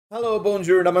Hello,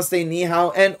 bonjour, namaste, ni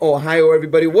hao, and ohio,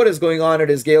 everybody. What is going on? It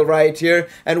is Galeriot here,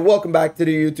 and welcome back to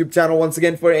the YouTube channel once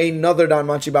again for another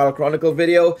Danmachi Battle Chronicle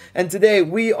video. And today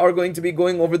we are going to be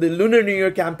going over the Lunar New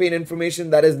Year campaign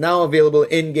information that is now available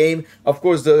in-game. Of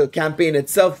course, the campaign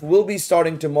itself will be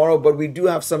starting tomorrow, but we do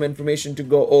have some information to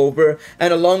go over.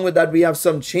 And along with that, we have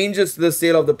some changes to the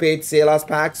sale of the paid Salas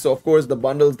packs. So, of course, the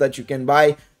bundles that you can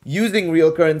buy using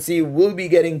real currency will be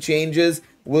getting changes.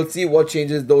 We'll see what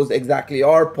changes those exactly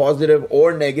are, positive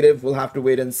or negative. We'll have to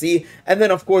wait and see. And then,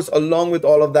 of course, along with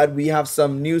all of that, we have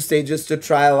some new stages to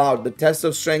trial out. The Test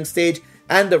of Strength stage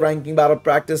and the Ranking Battle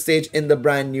Practice stage in the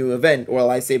brand new event. Well,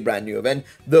 I say brand new event.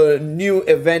 The new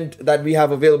event that we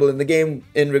have available in the game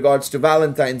in regards to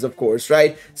Valentine's, of course,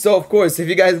 right? So, of course, if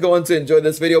you guys go on to enjoy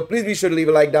this video, please be sure to leave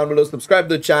a like down below, subscribe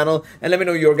to the channel, and let me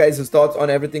know your guys' thoughts on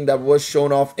everything that was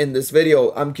shown off in this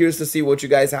video. I'm curious to see what you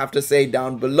guys have to say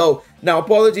down below. Now,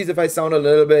 apologies if I sound a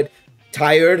little bit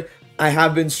tired. I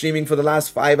have been streaming for the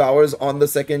last 5 hours on the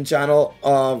second channel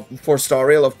for Star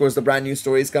Rail. Of course, the brand new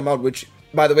stories come out, which,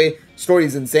 by the way, story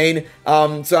is insane.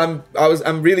 So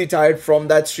I'm really tired from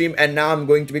that stream, and now I'm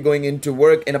going to be going into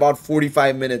work in about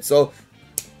 45 minutes. So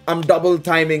I'm double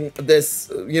timing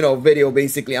this, video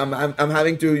basically. I'm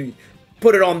having to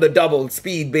put it on the double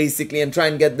speed basically and try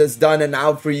and get this done and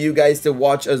out for you guys to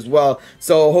watch as well.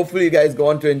 So hopefully you guys go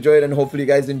on to enjoy it, and hopefully you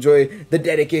guys enjoy the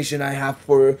dedication I have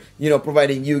for,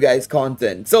 providing you guys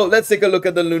content. So let's take a look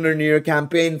at the Lunar New Year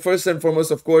campaign. First and foremost,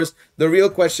 of course, the real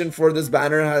question for this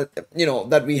banner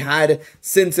that we had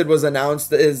since it was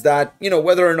announced is that,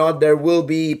 whether or not there will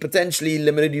be potentially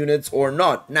limited units or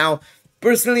not. Now,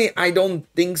 personally, I don't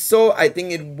think so. I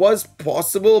think it was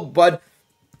possible, but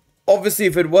obviously,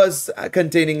 if it was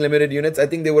containing limited units, I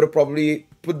think they would have probably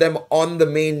put them on the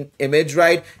main image,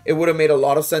 right? It would have made a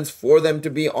lot of sense for them to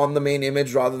be on the main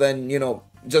image rather than,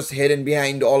 just hidden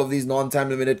behind all of these non-time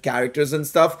limited characters and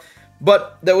stuff.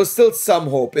 But there was still some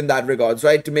hope in that regards,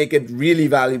 right? To make it really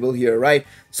valuable here, right?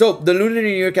 So the Lunar New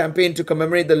Year campaign to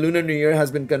commemorate the Lunar New Year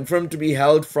has been confirmed to be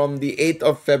held from the 8th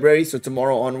of February, so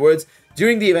tomorrow onwards.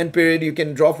 During the event period, you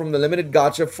can draw from the limited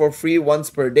gacha for free once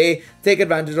per day. Take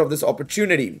advantage of this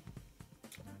opportunity.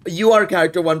 UR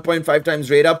character 1.5 times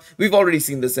rate up. We've already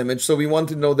seen this image, so we want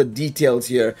to know the details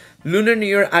here. Lunar New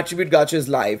Year attribute gacha is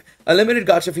live. A limited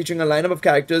gacha featuring a lineup of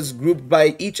characters grouped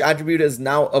by each attribute is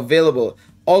now available.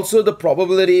 Also, the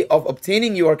probability of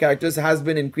obtaining UR characters has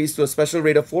been increased to a special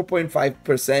rate of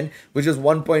 4.5%, which is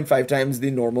 1.5 times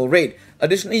the normal rate.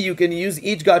 Additionally, you can use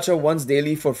each gacha once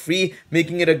daily for free,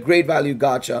 making it a great value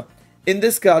gacha. In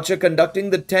this gacha, conducting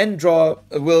the 10 draw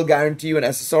will guarantee you an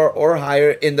SSR or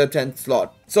higher in the 10th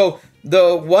slot. So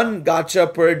the one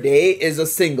gacha per day is a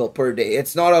single per day.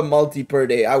 It's not a multi per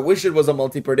day. I wish it was a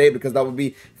multi per day because that would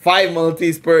be 5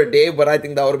 multis per day, but I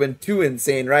think that would have been too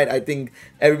insane, right? I think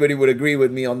everybody would agree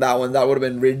with me on that one. That would have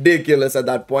been ridiculous at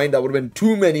that point. That would have been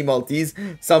too many multis,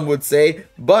 some would say.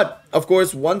 But of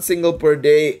course, one single per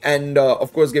day, and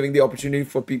of course, giving the opportunity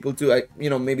for people to,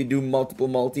 maybe do multiple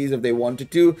multis if they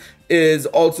wanted to, is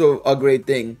also a great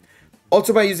thing.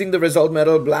 Also, by using the result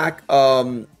medal black,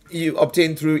 you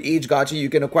obtain through each gacha, you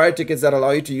can acquire tickets that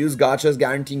allow you to use gachas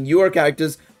guaranteeing your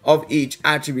characters of each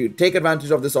attribute. Take advantage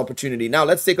of this opportunity. Now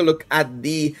let's take a look at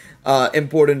the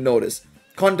important notice.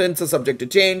 Contents are subject to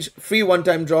change. Free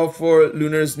one-time draw for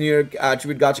Lunar's New Year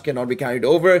attribute gacha cannot be carried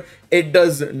over. It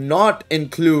does not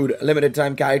include limited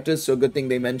time characters, so good thing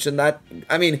they mentioned that.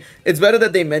 I mean, it's better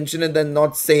that they mention it than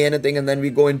not say anything and then we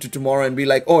go into tomorrow and be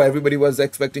like, oh, everybody was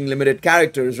expecting limited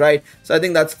characters, right? So I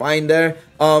think that's fine there.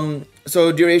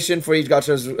 So duration for each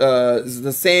gacha is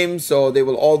the same, so they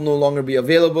will all no longer be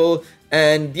available.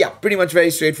 And yeah, pretty much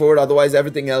very straightforward. Otherwise,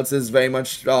 everything else is very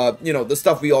much, the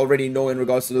stuff we already know in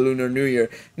regards to the Lunar New Year.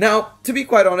 Now, to be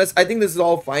quite honest, I think this is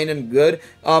all fine and good.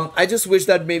 I just wish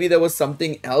that maybe there was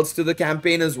something else to the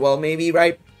campaign as well, maybe,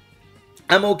 right?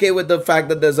 I'm okay with the fact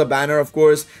that there's a banner, of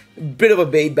course, bit of a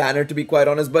bait banner to be quite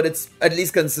honest, but it's at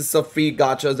least consists of free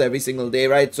gachas every single day,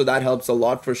 right? So that helps a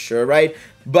lot for sure, right?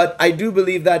 But I do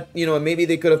believe that, maybe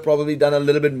they could have probably done a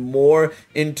little bit more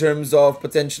in terms of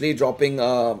potentially dropping,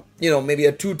 maybe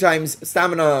a 2 times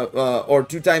stamina or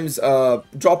 2 times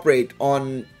drop rate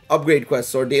on upgrade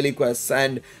quests or daily quests,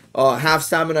 and have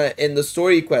stamina in the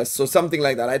story quests, so something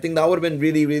like that. I think that would have been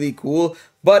really, really cool.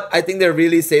 But I think they're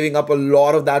really saving up a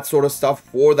lot of that sort of stuff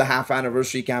for the half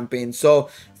anniversary campaign. So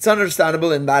it's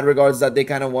understandable in that regards that they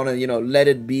kind of want to, let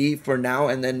it be for now,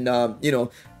 and then,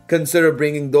 consider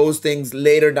bringing those things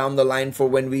later down the line for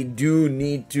when we do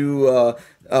need to,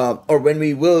 or when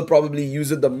we will probably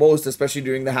use it the most, especially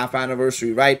during the half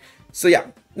anniversary, right? So yeah,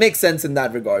 makes sense in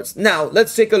that regards. Now,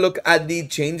 let's take a look at the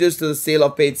changes to the sale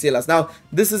of paid Salas. Now,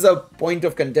 this is a point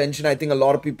of contention. I think a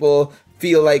lot of people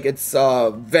feel like it's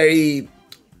very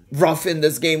rough in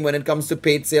this game when it comes to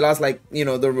paid Salas. Like,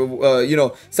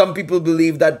 some people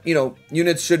believe that,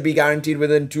 units should be guaranteed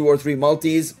within 2 or 3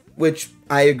 multis, which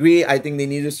I agree. I think they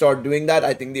need to start doing that.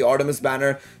 I think the Artemis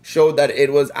banner showed that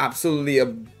it was absolutely a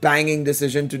banging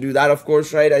decision to do that, of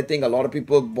course, right? I think a lot of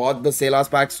people bought the Salas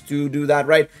packs to do that,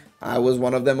 right? I was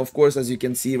one of them, of course, as you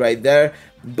can see right there.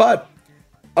 But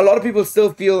a lot of people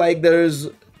still feel like there's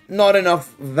not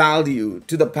enough value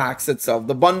to the packs itself.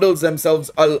 The bundles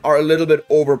themselves are a little bit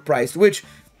overpriced, which,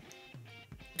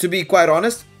 to be quite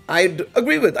honest, I'd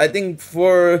agree with. I think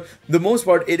for the most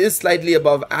part, it is slightly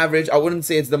above average. I wouldn't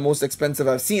say it's the most expensive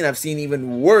I've seen. I've seen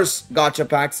even worse gacha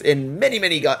packs in many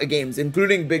games,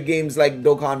 including big games like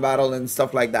Dokkan Battle and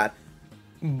stuff like that.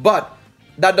 But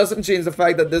that doesn't change the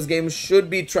fact that this game should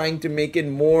be trying to make it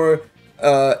more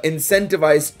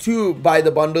incentivized to buy the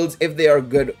bundles if they are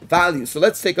good value. So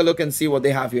let's take a look and see what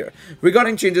they have here.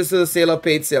 Regarding changes to the sale of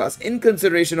paid Salas, in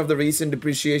consideration of the recent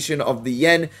depreciation of the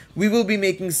yen, we will be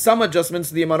making some adjustments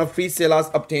to the amount of free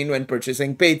Salas obtained when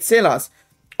purchasing paid Salas.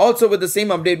 Also, with the same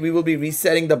update, we will be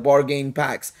resetting the bargain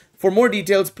packs. For more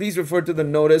details, please refer to the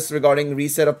notice regarding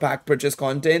reset of pack purchase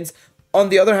contents. On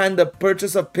the other hand, the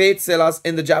purchase of paid Salas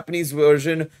in the Japanese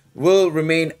version will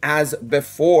remain as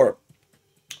before.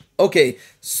 Okay,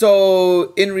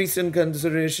 so in recent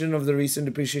consideration of the recent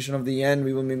depreciation of the yen,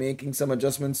 we will be making some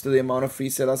adjustments to the amount of free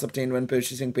Salas obtained when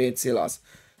purchasing paid Salas.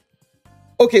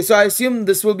 Okay, so I assume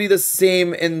this will be the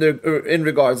same in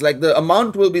regards, like the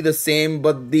amount will be the same,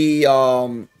 but the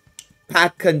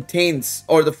pack contains,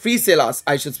 or the free Salas,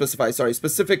 I should specify, sorry,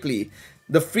 specifically,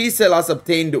 the free Salas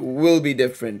obtained will be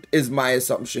different, is my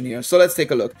assumption here. So let's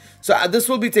take a look. So this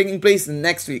will be taking place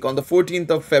next week on the 14th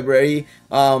of February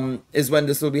is when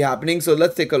this will be happening. So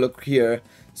let's take a look here.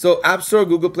 So App Store,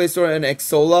 Google Play Store, and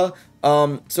Xsola.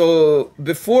 So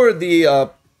before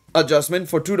the adjustment,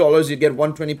 for $2 you get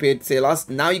 120 paid Salas.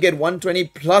 Now you get 120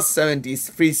 plus 70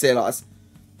 free Salas.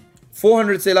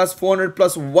 400 Salas, 400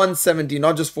 plus 170,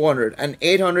 not just 400. And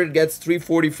 800 gets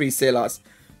 340 free Salas.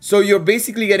 So you're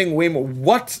basically getting way more.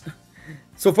 What?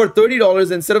 So for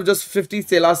 $30, instead of just 50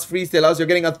 Salas, free Salas, you're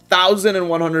getting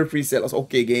 1,100 free Salas.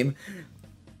 Okay, game.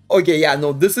 Okay, yeah,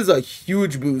 no, this is a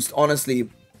huge boost, honestly.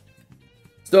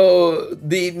 So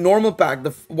the normal pack,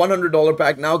 the $100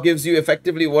 pack, now gives you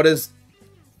effectively what is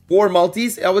 4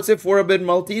 multis. I would say 4 a bit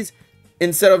multis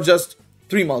instead of just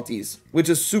 3 multis, which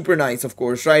is super nice, of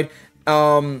course, right?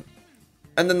 And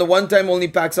then the one-time only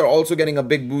packs are also getting a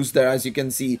big boost there, as you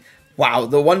can see. Wow,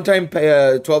 the one-time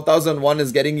 12,001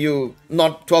 is getting you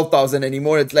not 12,000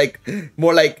 anymore. It's like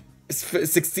more like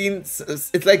 16.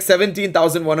 It's like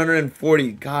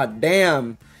 17,140. God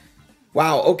damn.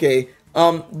 Wow. Okay.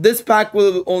 This pack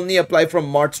will only apply from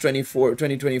March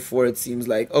 2024. It seems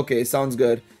like. Okay, sounds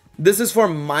good. This is for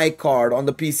my card on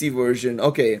the PC version.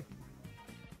 Okay.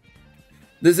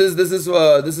 This is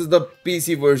the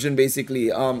PC version basically.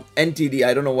 NTD,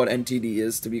 I don't know what NTD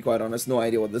is, to be quite honest. No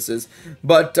idea what this is.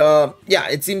 But yeah,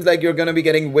 it seems like you're going to be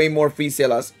getting way more free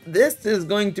Salas. This is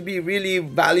going to be really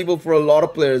valuable for a lot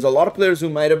of players. A lot of players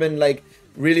who might have been like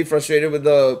really frustrated with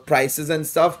the prices and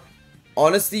stuff.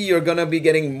 Honestly, you're going to be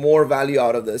getting more value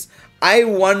out of this. I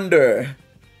wonder,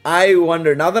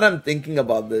 now that I'm thinking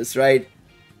about this, right?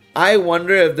 I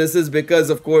wonder if this is because,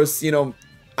 of course, you know,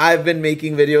 I've been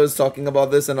making videos talking about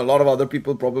this, and a lot of other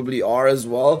people probably are as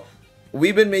well.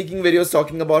 We've been making videos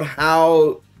talking about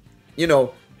how, you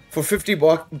know, for 50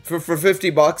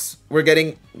 bucks, we're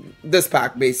getting this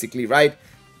pack basically, right?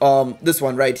 This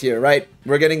one right here, right?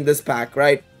 We're getting this pack,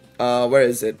 right? Where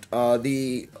is it?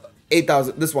 The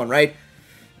 8,000, this one, right?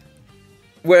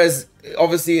 Whereas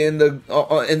obviously in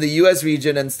the US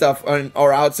region and stuff,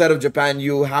 or outside of Japan,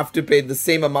 you have to pay the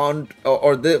same amount,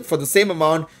 for the same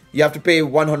amount you have to pay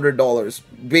 $100,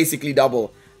 basically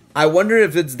double. I wonder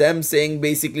if it's them saying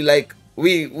basically like,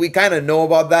 we kind of know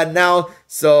about that now,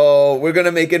 so we're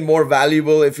gonna make it more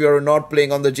valuable if you're not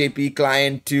playing on the JP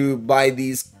client to buy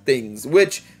these things,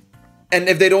 which, and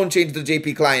if they don't change the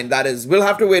JP client, that is, we'll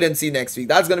have to wait and see next week.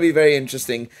 That's gonna be very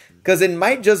interesting, because it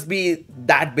might just be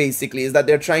that basically, is that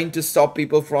they're trying to stop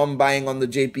people from buying on the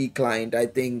JP client. I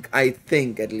think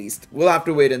at least. We'll have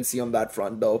to wait and see on that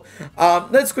front though.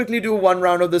 Let's quickly do one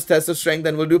round of this test of strength,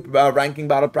 and we'll do ranking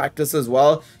battle practice as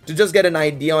well, to just get an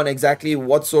idea on exactly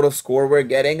what sort of score we're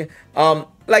getting.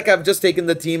 Like, I've just taken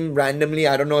the team randomly.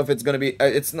 I don't know if it's gonna be,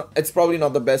 it's probably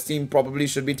not the best team. Probably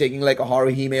should be taking like a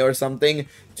Haruhime or something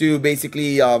to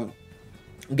basically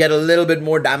get a little bit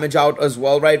more damage out as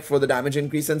well, right, for the damage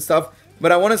increase and stuff.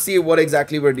 But I want to see what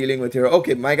exactly we're dealing with here.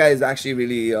 Okay, my guy is actually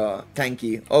really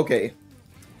tanky. Okay.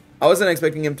 I wasn't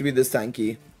expecting him to be this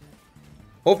tanky.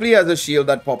 Hopefully he has a shield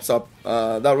that pops up.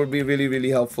 That would be really,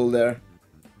 really helpful there.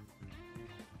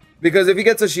 Because if he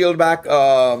gets a shield back...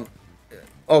 okay,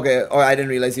 oh, I didn't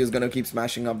realize he was going to keep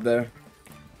smashing up there.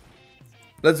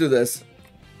 Let's do this.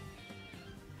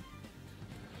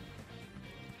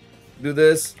 Do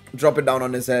this. Drop it down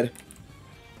on his head.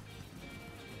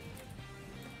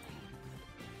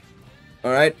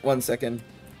 Alright, 1 second.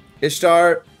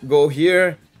 Ishtar, go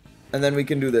here. And then we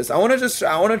can do this. I want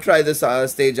to try this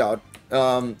stage out.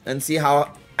 And see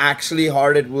how actually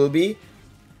hard it will be.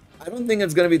 I don't think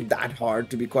it's going to be that hard,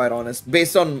 to be quite honest.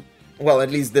 Based on, well,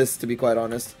 at least this, to be quite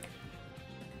honest.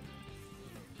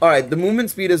 Alright, the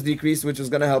movement speed is decreased, which is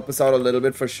going to help us out a little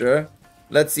bit for sure.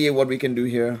 Let's see what we can do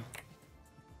here.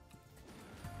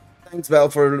 Thanks, Val,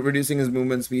 for reducing his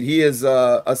movement speed. He is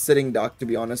a sitting duck, to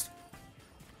be honest.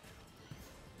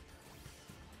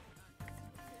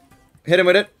 Hit him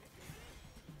with it.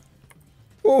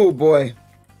 Oh, boy.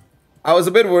 I was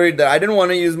a bit worried that I didn't want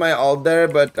to use my ult there,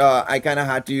 but I kind of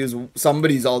had to use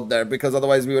somebody's ult there because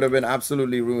otherwise we would have been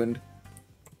absolutely ruined.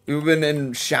 We would have been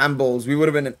in shambles. We would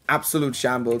have been in absolute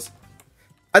shambles.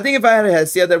 I think if I had a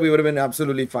Hestia there, we would have been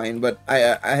absolutely fine, but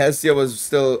Hestia was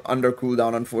still under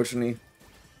cooldown, unfortunately.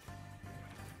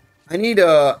 I need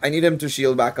him to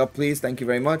shield back up, please. Thank you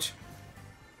very much.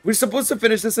 We're supposed to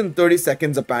finish this in 30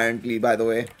 seconds, apparently, by the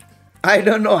way. I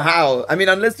don't know how. I mean,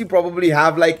 unless you probably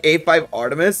have like A5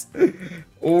 Artemis,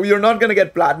 you're not going to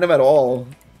get platinum at all.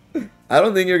 I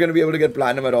don't think you're going to be able to get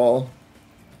platinum at all.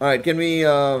 Alright, can we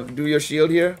do your shield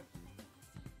here?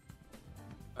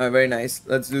 Alright, very nice.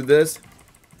 Let's do this.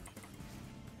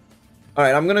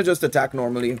 Alright, I'm going to just attack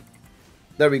normally.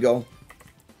 There we go.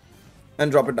 And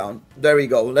drop it down. There we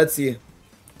go. Let's see.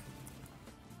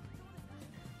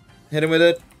 Hit him with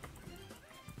it.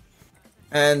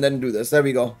 And then do this. There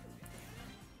we go.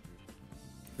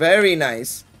 Very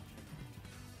nice.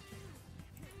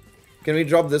 Can we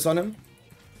drop this on him?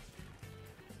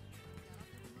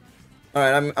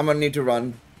 Alright, I'm gonna need to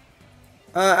run.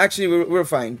 Actually, we're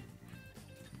fine.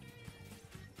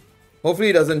 Hopefully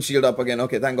he doesn't shield up again.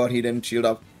 Okay, thank God he didn't shield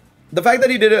up. The fact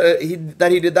that he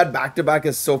did that back to back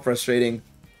is so frustrating.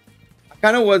 I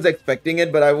kind of was expecting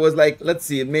it, but I was like, let's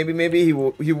see, maybe he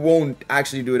won't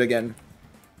actually do it again.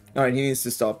 Alright, he needs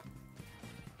to stop.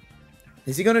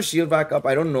 Is he gonna shield back up?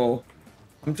 I don't know.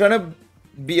 I'm trying to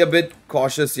be a bit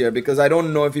cautious here because I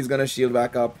don't know if he's gonna shield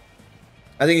back up.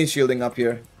 I think he's shielding up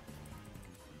here.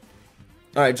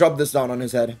 Alright, drop this down on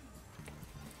his head.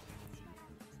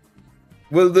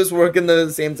 Will this work in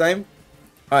the same time?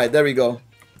 Alright, there we go.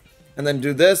 And then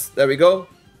do this. There we go.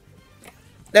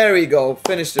 There we go.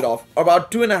 Finished it off. About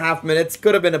 2.5 minutes.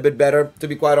 Could have been a bit better, to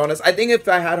be quite honest. I think if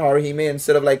I had Haruhime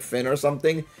instead of like Finn or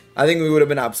something, I think we would have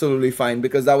been absolutely fine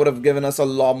because that would have given us a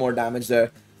lot more damage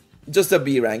there. Just a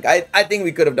B rank. I think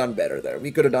we could have done better there.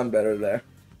 We could have done better there.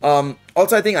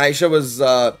 Also, I think Aisha was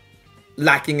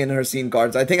lacking in her scene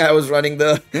cards. I think I was running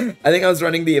the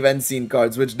event scene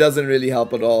cards, which doesn't really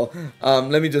help at all.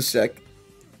 Let me just check.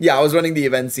 Yeah, I was running the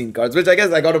event scene cards, which I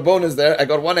guess I got a bonus there. I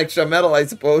got 1 extra medal, I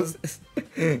suppose.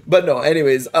 But no,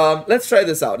 anyways, let's try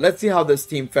this out. Let's see how this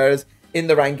team fares in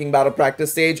the ranking battle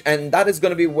practice stage, and that is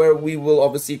going to be where we will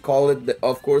obviously call it,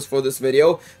 of course, for this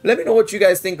video. Let me know what you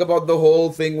guys think about the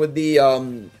whole thing with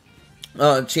the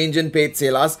change in paid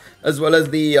Selas, as well as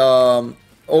the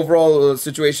overall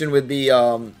situation with the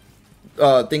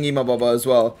Thingy Mababa as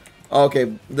well.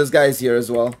 Okay, this guy's here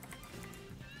as well.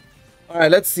 Alright,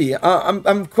 let's see.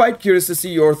 I'm quite curious to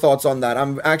see your thoughts on that.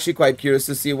 I'm actually quite curious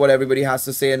to see what everybody has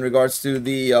to say in regards to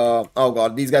the... oh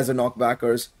god, these guys are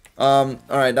knockbackers.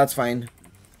 Alright, that's fine.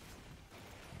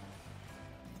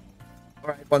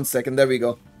 Alright, 1 second, there we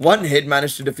go. 1 hit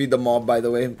managed to defeat the mob, by the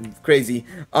way. Crazy.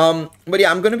 But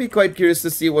yeah, I'm gonna be quite curious to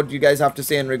see what you guys have to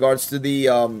say in regards to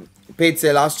the paid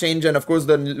Selas change and of course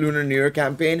the Lunar New Year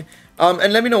campaign.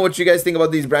 And let me know what you guys think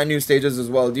about these brand new stages as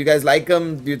well. Do you guys like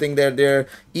them? Do you think they're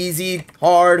easy,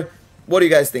 hard? What do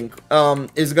you guys think?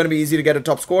 Is it going to be easy to get a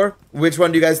top score? Which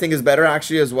one do you guys think is better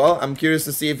actually as well? I'm curious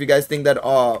to see if you guys think that,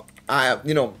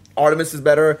 you know, Artemis is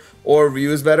better or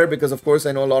Ryu is better, because of course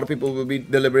I know a lot of people will be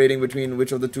deliberating between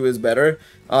which of the two is better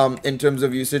in terms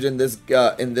of usage in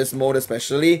this mode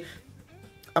especially.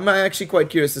 I'm actually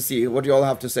quite curious to see what you all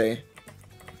have to say.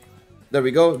 There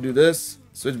we go. Do this.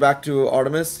 Switch back to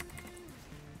Artemis.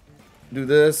 Do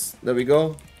this. There we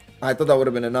go. I thought that would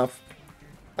have been enough.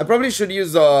 I probably should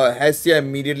use Hestia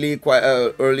immediately, quite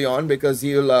early on, because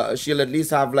she'll at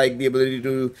least have like the ability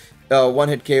to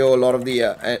one-hit KO a lot of the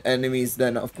enemies.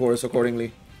 Then, of course,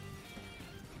 accordingly.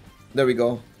 There we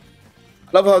go.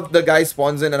 Love how the guy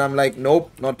spawns in and I'm like,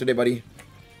 nope, not today, buddy.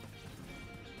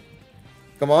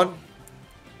 Come on.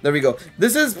 There we go.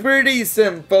 This is pretty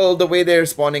simple, the way they're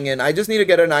spawning in. I just need to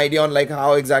get an idea on like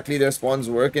how exactly their spawns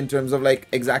work in terms of like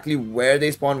exactly where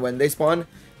they spawn, when they spawn.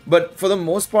 But for the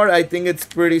most part, I think it's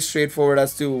pretty straightforward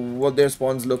as to what their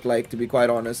spawns look like, to be quite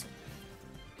honest.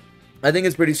 I think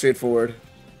it's pretty straightforward.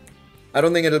 I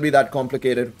don't think it'll be that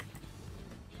complicated.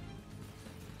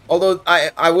 Although,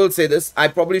 I will say this, I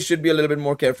probably should be a little bit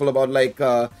more careful about, like,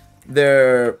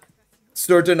 their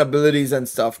certain abilities and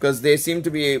stuff. Because they seem to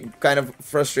be kind of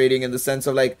frustrating in the sense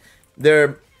of, like,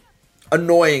 they're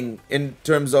annoying in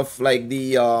terms of, like,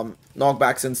 the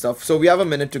knockbacks and stuff. So, we have a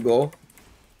minute to go.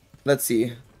 Let's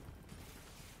see.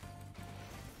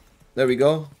 There we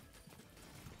go.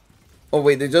 Oh,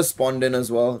 wait, they just spawned in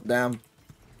as well. Damn.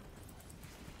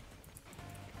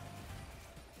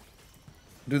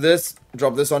 Do this,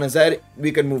 drop this on his head,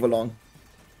 we can move along.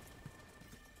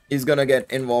 He's gonna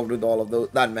get involved with all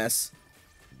of that mess.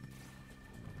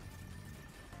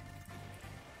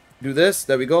 Do this,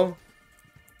 there we go.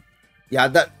 Yeah,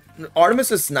 that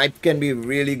Artemis's snipe can be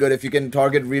really good if you can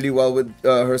target really well with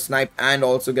her snipe and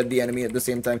also get the enemy at the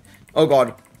same time. Oh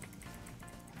god.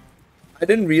 I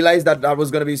didn't realize that that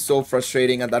was gonna be so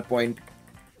frustrating at that point.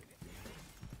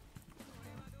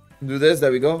 Do this,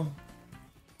 there we go.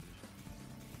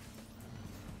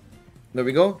 There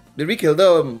we go. Did we kill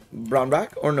the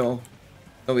brownback or no?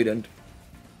 No, we didn't.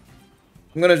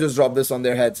 I'm gonna just drop this on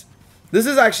their heads. This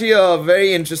is actually a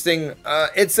very interesting,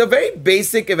 it's a very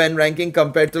basic event ranking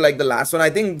compared to like the last one. I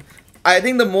think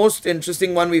the most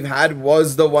interesting one we've had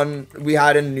was the one we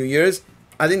had in New Year's.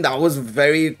 I think that was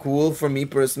very cool for me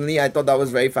personally. I thought that was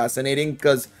very fascinating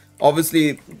because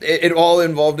obviously it all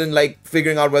involved in like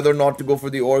figuring out whether or not to go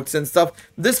for the orcs and stuff.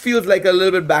 This feels like a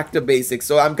little bit back to basics.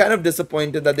 So I'm kind of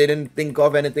disappointed that they didn't think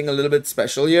of anything a little bit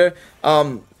special here.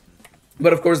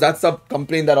 But of course, that's a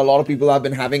complaint that a lot of people have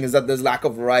been having, is that there's lack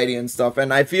of variety and stuff.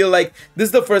 And I feel like this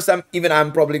is the first time even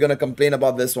I'm probably going to complain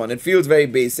about this one. It feels very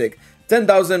basic.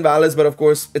 10,000 Valis, but of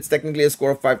course, it's technically a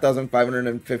score of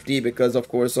 5,550 because, of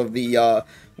course, of the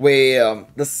way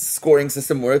the scoring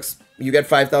system works. You get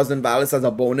 5,000 Valis as a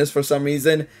bonus for some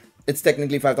reason. It's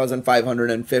technically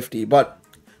 5,550, but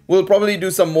we'll probably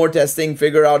do some more testing,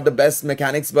 figure out the best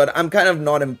mechanics, but I'm kind of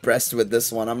not impressed with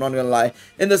this one. I'm not gonna lie.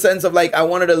 In the sense of like, I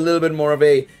wanted a little bit more of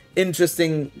a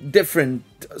interesting, different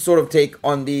sort of take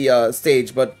on the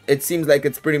stage, but it seems like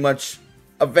it's pretty much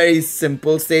a very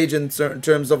simple stage in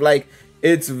terms of like,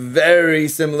 it's very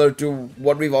similar to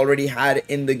what we've already had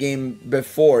in the game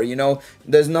before, you know?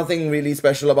 There's nothing really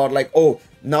special about like, oh,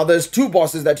 now there's two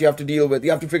bosses that you have to deal with.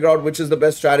 You have to figure out which is the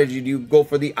best strategy. Do you go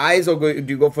for the eyes or do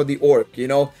you go for the orc, you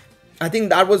know? I think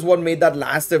that was what made that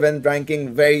last event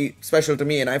ranking very special to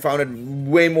me, and I found it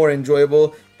way more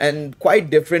enjoyable and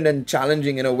quite different and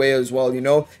challenging in a way as well, you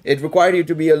know? It required you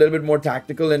to be a little bit more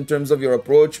tactical in terms of your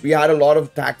approach. We had a lot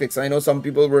of tactics. I know some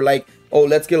people were like, oh,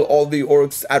 let's kill all the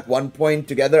orcs at one point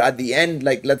together at the end.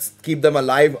 Like, let's keep them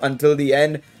alive until the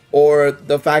end. Or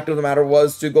the fact of the matter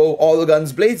was to go all the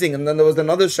guns blazing. And then there was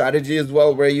another strategy as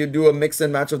well where you do a mix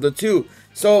and match of the two.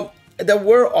 So there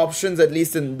were options, at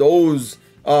least in those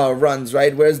runs,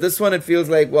 right? Whereas this one, it feels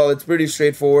like, well, it's pretty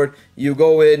straightforward. You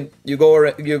go in, you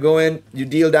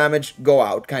deal damage, go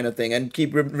out kind of thing, and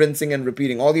keep rinsing and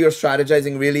repeating. All your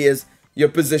strategizing really is your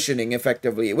positioning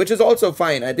effectively, which is also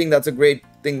fine. I think that's a great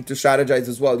thing to strategize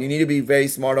as well. You need to be very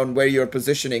smart on where you're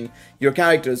positioning your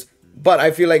characters, but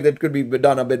I feel like that could be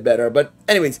done a bit better. But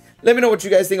anyways, let me know what you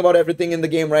guys think about everything in the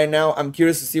game right now. I'm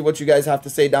curious to see what you guys have to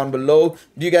say down below.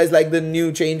 Do you guys like the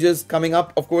new changes coming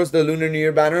up? Of course, the Lunar New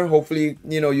Year banner. Hopefully,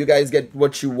 you know, you guys get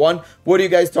what you want. What are you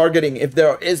guys targeting? If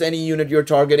there is any unit you're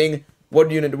targeting, what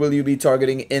unit will you be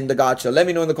targeting in the gacha? Let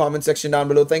me know in the comment section down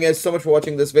below. Thank you guys so much for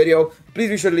watching this video. Please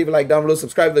be sure to leave a like down below,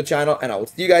 subscribe to the channel, and I will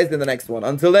see you guys in the next one.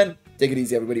 Until then, take it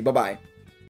easy, everybody. Bye-bye.